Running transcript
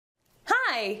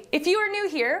Hi! If you are new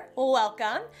here,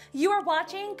 welcome. You are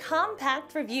watching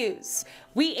Compact Reviews.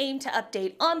 We aim to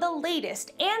update on the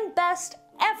latest and best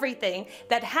everything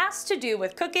that has to do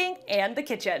with cooking and the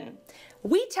kitchen.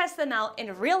 We test them out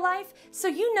in real life so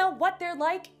you know what they're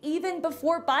like even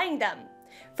before buying them.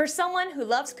 For someone who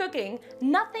loves cooking,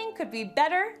 nothing could be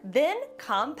better than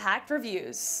Compact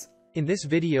Reviews. In this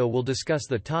video we'll discuss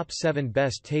the top 7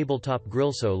 best tabletop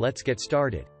grill, so let's get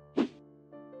started.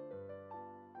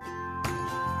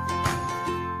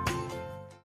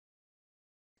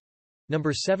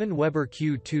 Number 7. Weber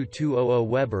Q2200.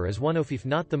 Weber is one of, if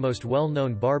not the most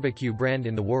well-known barbecue brand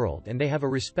in the world, and they have a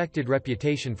respected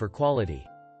reputation for quality.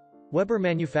 Weber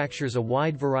manufactures a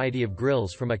wide variety of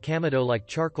grills, from a Kamado-like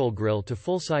charcoal grill to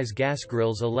full-size gas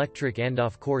grills, electric and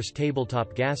of-course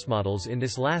tabletop gas models. In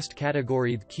this last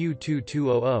category, the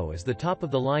Q2200 is the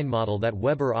top-of-the-line model that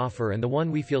Weber offer and the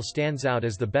one we feel stands out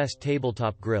as the best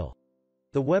tabletop grill.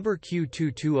 The Weber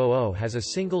Q2200 has a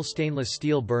single stainless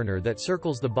steel burner that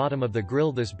circles the bottom of the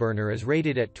grill. This burner is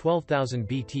rated at 12,000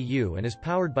 BTU and is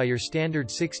powered by your standard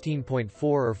 16.4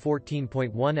 or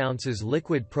 14.1 ounces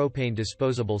liquid propane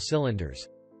disposable cylinders.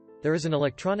 There is an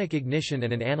electronic ignition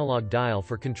and an analog dial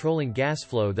for controlling gas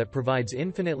flow that provides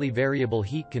infinitely variable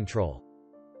heat control.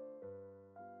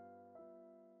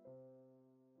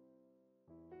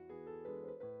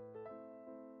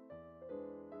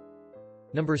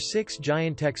 Number 6.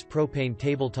 Giantex Propane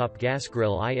Tabletop Gas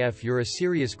Grill. If you're a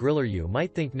serious griller, you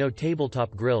might think no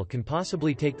tabletop grill can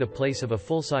possibly take the place of a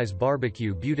full-size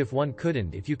barbecue. But if one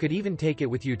couldn't, if you could even take it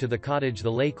with you to the cottage,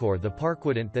 the lake or the park,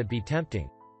 wouldn't that be tempting?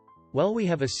 Well, we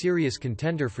have a serious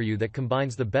contender for you that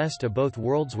combines the best of both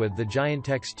worlds with the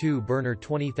Giantex 2-burner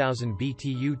 20,000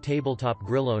 BTU tabletop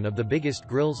grill, one of the biggest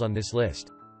grills on this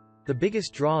list. The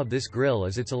biggest draw of this grill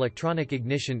is its electronic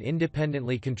ignition,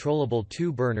 independently controllable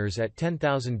 2 burners at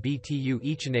 10,000 BTU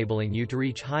each, enabling you to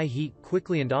reach high heat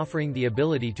quickly and offering the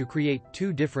ability to create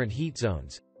 2 different heat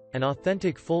zones. An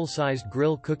authentic full-sized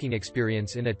grill cooking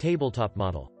experience in a tabletop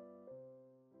model.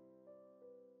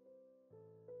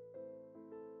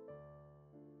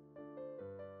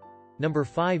 Number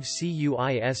 5.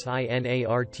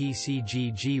 Cuisinart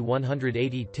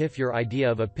CGG-180T. If your idea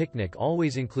of a picnic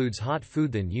always includes hot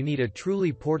food, then you need a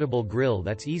truly portable grill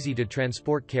that's easy to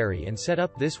transport, carry and set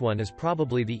up. This one is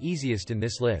probably the easiest in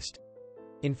this list.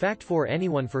 In fact, for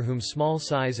anyone for whom small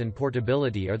size and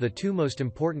portability are the 2 most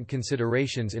important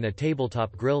considerations in a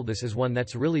tabletop grill, this is one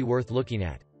that's really worth looking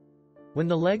at. When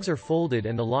the legs are folded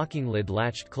and the locking lid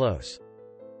latched close.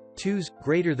 2's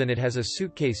greater than it has a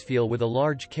suitcase feel with a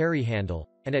large carry handle,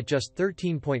 and at just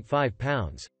 13.5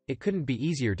 pounds, it couldn't be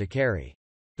easier to carry.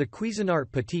 The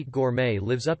Cuisinart Petite Gourmet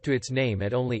lives up to its name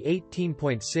at only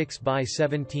 18.6 by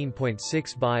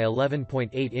 17.6 by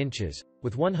 11.8 inches,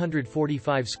 with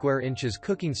 145 square inches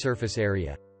cooking surface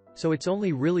area, so it's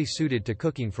only really suited to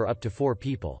cooking for up to 4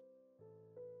 people.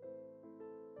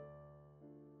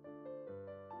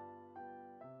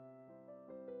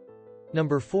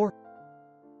 Number 4.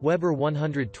 Weber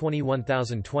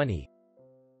 121020.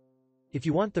 If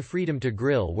you want the freedom to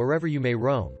grill wherever you may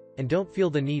roam, and don't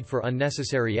feel the need for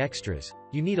unnecessary extras,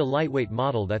 you need a lightweight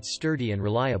model that's sturdy and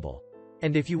reliable.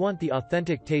 And if you want the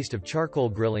authentic taste of charcoal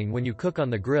grilling when you cook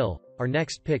on the grill, our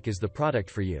next pick is the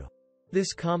product for you.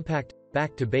 This compact,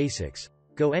 back-to-basics,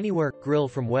 go-anywhere grill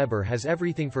from Weber has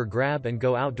everything for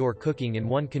grab-and-go outdoor cooking in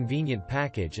one convenient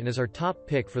package, and is our top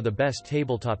pick for the best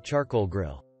tabletop charcoal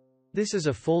grill. This is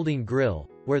a folding grill,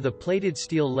 where the plated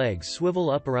steel legs swivel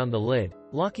up around the lid,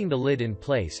 locking the lid in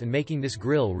place and making this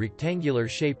grill rectangular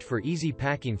shaped for easy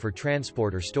packing for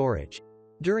transport or storage.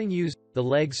 During use, the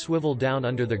legs swivel down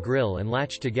under the grill and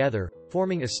latch together,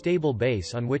 forming a stable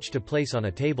base on which to place on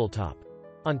a tabletop.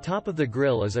 On top of the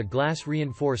grill is a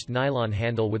glass-reinforced nylon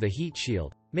handle with a heat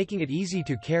shield, making it easy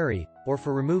to carry, or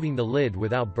for removing the lid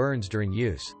without burns during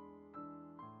use.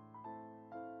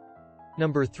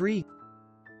 Number 3.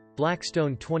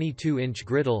 Blackstone 22-inch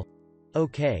griddle.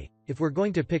 Okay, if we're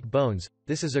going to pick bones,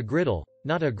 this is a griddle,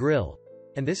 not a grill.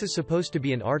 And this is supposed to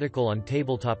be an article on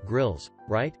tabletop grills,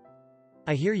 right?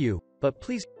 I hear you, but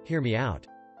please, hear me out.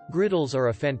 Griddles are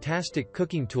a fantastic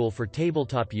cooking tool for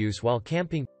tabletop use while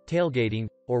camping, tailgating,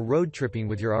 or road tripping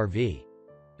with your RV.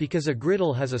 Because a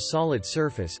griddle has a solid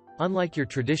surface, unlike your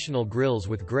traditional grills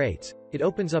with grates, it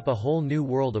opens up a whole new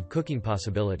world of cooking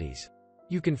possibilities.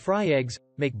 You can fry eggs,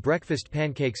 make breakfast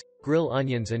pancakes, grill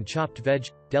onions and chopped veg,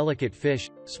 delicate fish,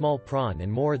 small prawn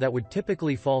and more that would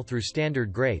typically fall through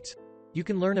standard grates. You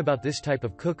can learn about this type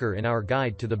of cooker in our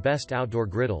guide to the best outdoor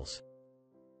griddles.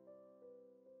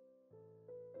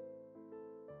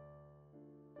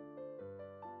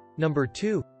 Number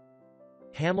 2.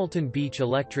 Hamilton Beach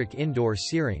Electric Indoor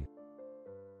Searing.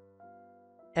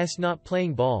 Not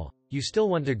playing ball, you still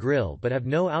want to grill but have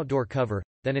no outdoor cover,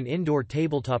 then an indoor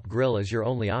tabletop grill is your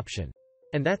only option.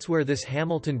 And that's where this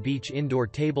Hamilton Beach indoor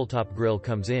tabletop grill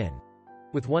comes in.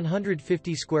 With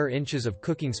 150 square inches of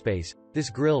cooking space, this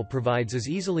grill provides as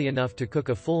easily enough to cook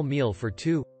a full meal for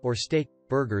 2, or steak,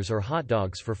 burgers or hot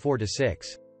dogs for 4 to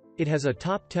 6. It has a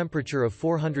top temperature of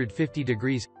 450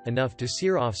 degrees, enough to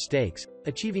sear off steaks,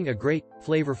 achieving a great,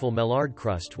 flavorful Maillard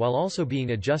crust while also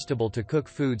being adjustable to cook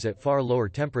foods at far lower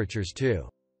temperatures too.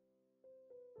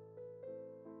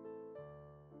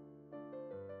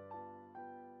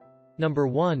 Number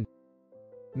 1.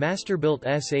 Masterbuilt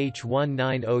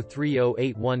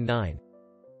SH19030819.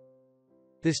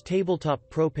 This tabletop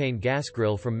propane gas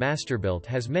grill from Masterbuilt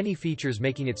has many features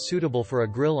making it suitable for a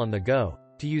grill on the go,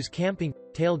 to use camping,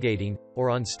 tailgating,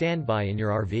 or on standby in your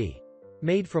RV.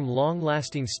 Made from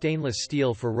long-lasting stainless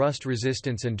steel for rust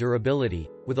resistance and durability,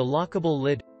 with a lockable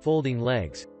lid, folding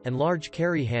legs, and large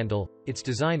carry handle, its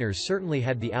designers certainly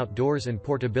had the outdoors and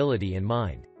portability in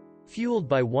mind. Fueled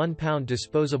by 1-pound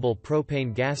disposable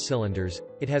propane gas cylinders,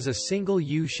 it has a single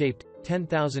U-shaped,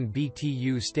 10,000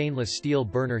 BTU stainless steel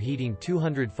burner heating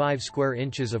 205 square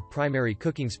inches of primary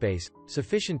cooking space,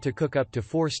 sufficient to cook up to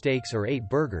 4 steaks or 8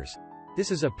 burgers. This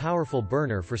is a powerful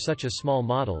burner for such a small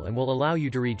model and will allow you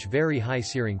to reach very high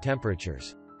searing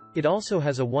temperatures. It also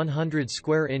has a 100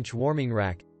 square inch warming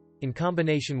rack. In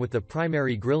combination with the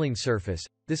primary grilling surface,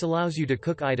 this allows you to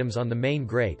cook items on the main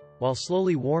grate, while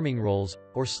slowly warming rolls,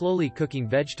 or slowly cooking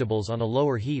vegetables on a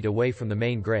lower heat away from the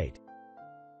main grate.